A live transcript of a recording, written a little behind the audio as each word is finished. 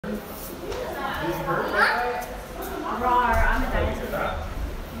Rawr, I'm a dinosaur.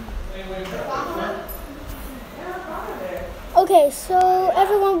 Okay, so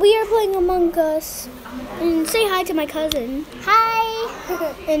everyone, we are playing Among Us. And say hi to my cousin. Hi.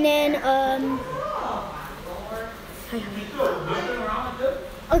 And then hi.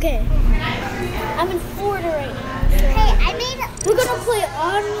 Okay. I'm in Florida right now. So Hey, I made a... we're gonna play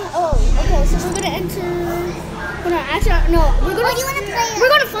on. Oh, okay. So we're gonna enter. We're gonna actually no. We're gonna. Oh, you wanna play? We're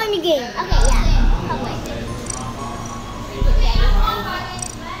gonna find a game. Okay, yeah. Public.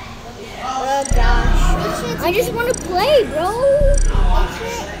 Oh gosh. I just want to play, bro.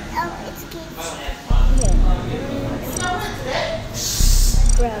 It's game. Okay.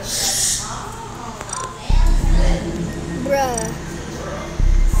 Bruh. Bruh.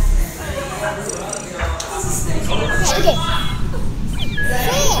 Okay.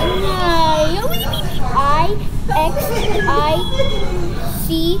 What do you mean? I-X-I-C-T-Q.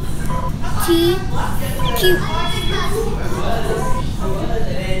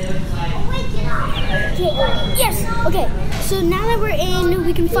 Yes. Okay. So now that we're in,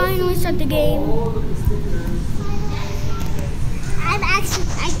 we can finally start the game. I actually.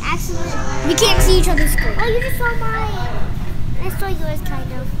 We can't see each other's screen. Oh, you just saw mine. I saw yours,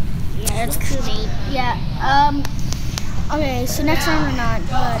 kind of. Yeah, that's cool. Yeah. Okay. So next time we're not.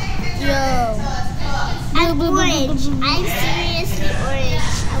 But yo. I'm orange. I'm seriously orange.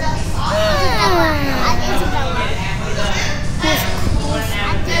 I'm Isabella.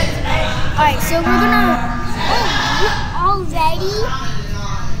 All right. So we're gonna. Already?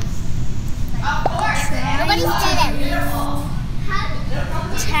 Nobody's dead at least.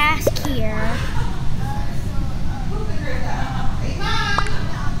 Task here.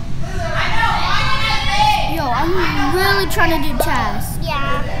 Yo, I'm really trying to do tasks.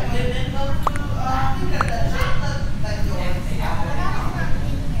 Yeah.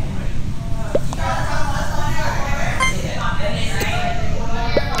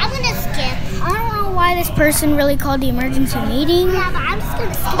 I'm gonna skip. I don't know why this person really called the emergency meeting. Yeah, but I'm just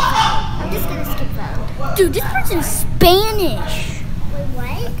gonna skip vote. I'm just gonna skip vote. Dude, this person's Spanish. Wait,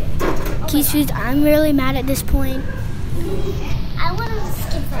 what? Keys, I'm really mad at this point. I want to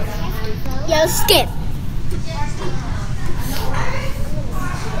skip vote. Can I skip vote? Yeah, let's skip.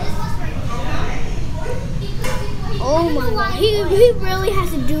 Oh my god, he really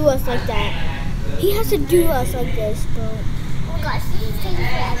has to do us like that. He has to do us like this, bro. Oh my gosh, this is taking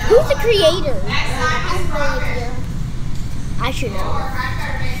forever. Who's the creator? I have no idea. I should know.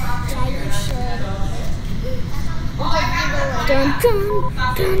 Yeah, you should. Dun dun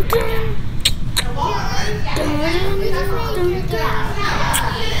dun dun.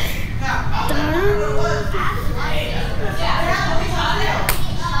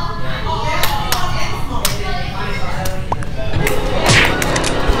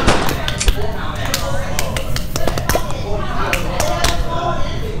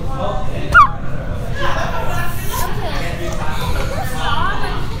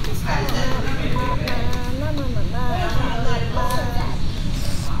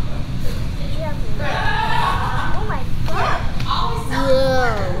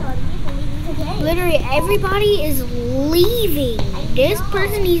 Literally, everybody is leaving. This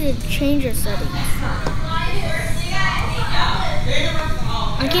person needs to change their settings.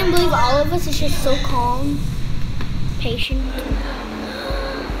 I can't believe all of us is just so calm, patient.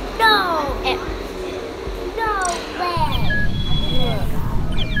 No! No way!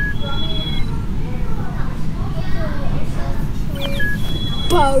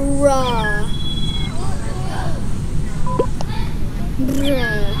 Bruh.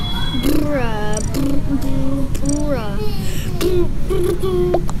 Bruh. Bruh. Bruh.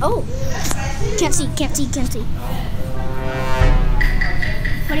 Oh. Can't see. What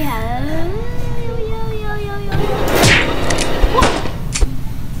do you have?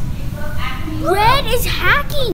 Red is hacking.